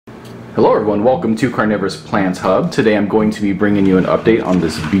Hello everyone, welcome to Carnivorous Plants Hub. Today I'm going to be bringing you an update on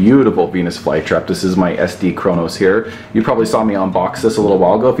this beautiful Venus flytrap. This is my SD Kronos here. You probably saw me unbox this a little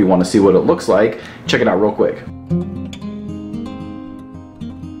while ago. If you want to see what it looks like, check it out real quick.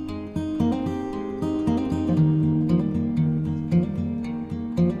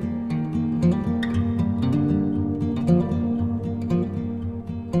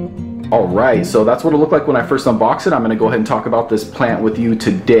 Alright, so that's what it looked like when I first unboxed it. I'm going to go ahead and talk about this plant with you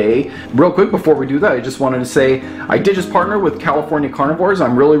today. Real quick before we do that, I just wanted to say I did just partner with California Carnivores.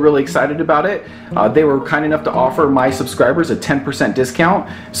 I'm really excited about it. They were kind enough to offer my subscribers a 10% discount.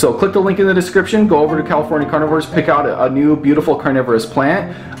 So click the link in the description, go over to California Carnivores, pick out a new beautiful carnivorous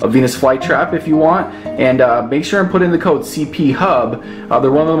plant, a Venus flytrap if you want, and make sure and put in the code CP Hub.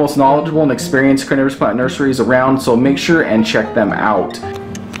 They're one of the most knowledgeable and experienced carnivorous plant nurseries around, so make sure and check them out.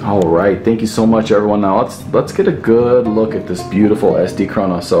 Alright, thank you so much everyone. Now let's get a good look at this beautiful SD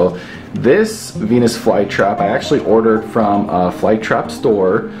Kronos. So this Venus flytrap I actually ordered from Flytrap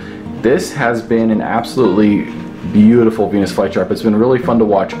Store. This has been an absolutely beautiful Venus flytrap. It's been really fun to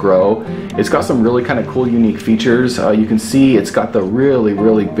watch grow. It's got some really kind of cool unique features. You can see it's got the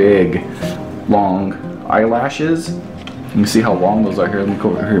really big long eyelashes. You can see how long those are here. Let me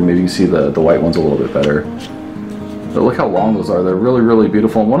go over here, maybe you can see the white ones a little bit better. But look how long those are. They're really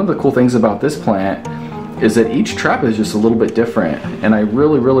beautiful. And one of the cool things about this plant is that each trap is just a little bit different. And I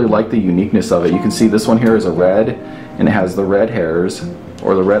really like the uniqueness of it. You can see this one here is a red, and it has the red hairs,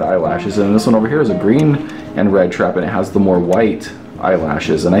 or the red eyelashes. And this one over here is a green and red trap, and it has the more white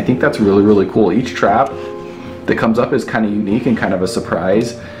eyelashes. And I think that's really cool. Each trap that comes up is kind of unique and kind of a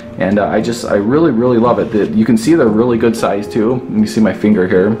surprise. And I really love it. You can see they're really good size too. Let me see my finger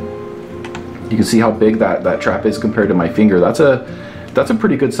here. You can see how big that trap is compared to my finger. That's a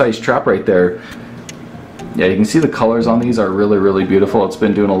pretty good sized trap right there. Yeah, you can see the colors on these are really beautiful. It's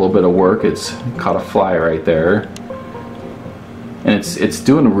been doing a little bit of work. It's caught a fly right there. And it's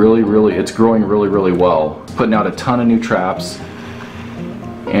doing it's growing really well. Putting out a ton of new traps.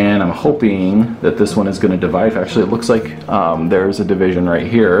 And I'm hoping that this one is going to divide. Actually, it looks like there's a division right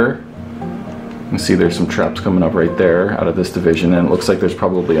here. You can see there's some traps coming up right there out of this division, and it looks like there's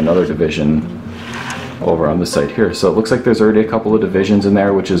probably another division over on this side here. So it looks like there's already a couple of divisions in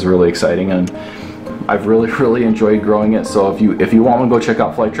there, which is really exciting, and I've really enjoyed growing it. So if you want to go check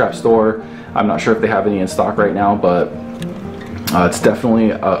out Flytrap Store, I'm not sure if they have any in stock right now, but it's definitely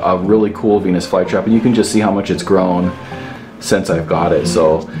a really cool Venus flytrap, and you can just see how much it's grown since I've got it.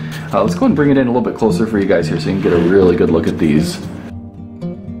 So let's go ahead and bring it in a little bit closer for you guys here so you can get a really good look at these.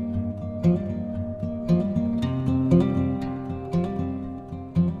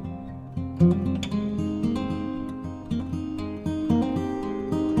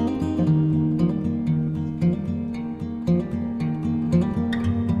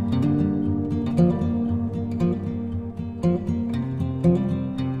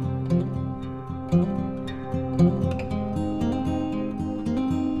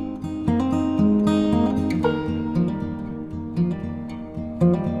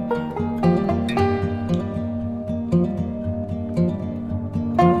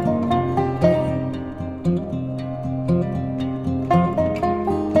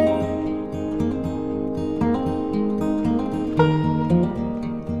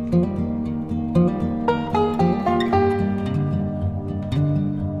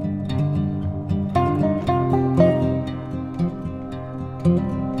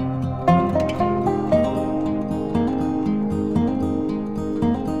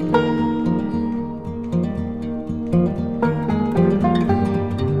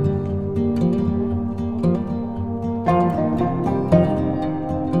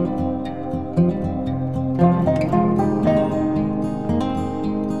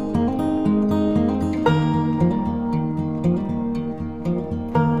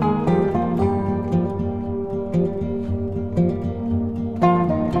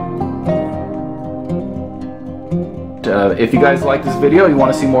 If you guys like this video, you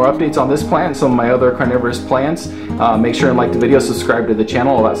want to see more updates on this plant and some of my other carnivorous plants, make sure and like the video, subscribe to the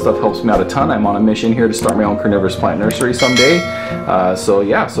channel. All that stuff helps me out a ton. I'm on a mission here to start my own carnivorous plant nursery someday. So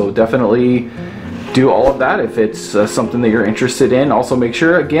yeah, so definitely do all of that if it's something that you're interested in. Also make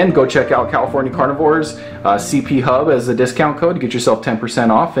sure, again, go check out California Carnivores, CP Hub as a discount code to get yourself 10%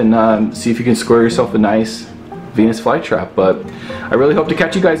 off, and see if you can score yourself a nice Venus flytrap. But I really hope to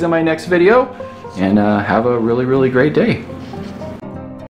catch you guys in my next video, and have a really great day.